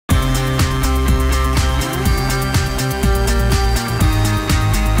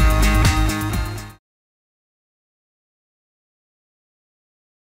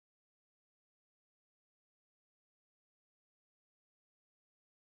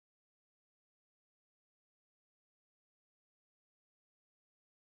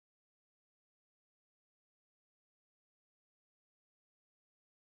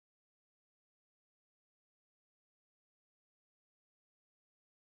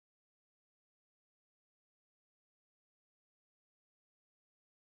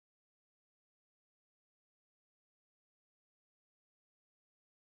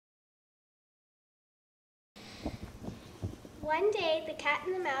One day, the cat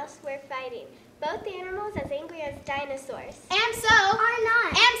and the mouse were fighting, both animals as angry as dinosaurs. Am so. Are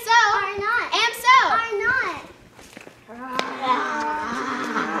not. Am so. Are not. Am so. Are not.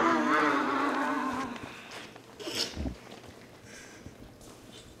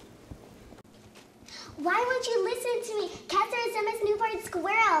 Why won't you listen to me? Cats are as dumb as newborn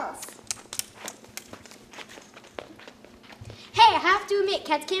squirrels. Hey, I have to admit,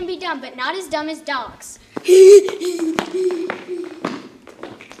 cats can be dumb, but not as dumb as dogs.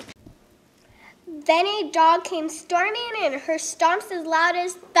 Then a dog came storming in, her stomps as loud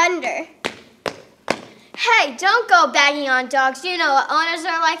as thunder. Hey, don't go bagging on dogs. You know, owners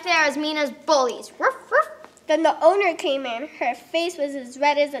are like they're as mean as bullies. Ruff, ruff. Then the owner came in. Her face was as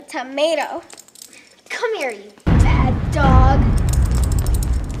red as a tomato. Come here, you bad dog.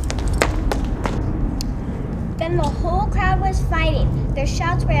 Then the whole crowd was fighting. Their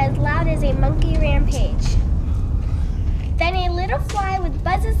shouts were as loud as a monkey rampage. Then a little fly with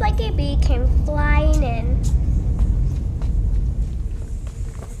buzzes like a bee came flying in.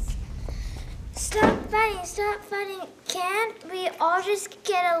 Stop fighting. Can't we all just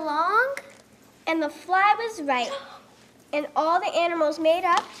get along? And the fly was right. And all the animals made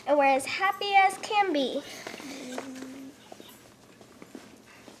up and were as happy as can be.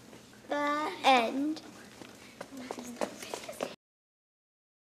 But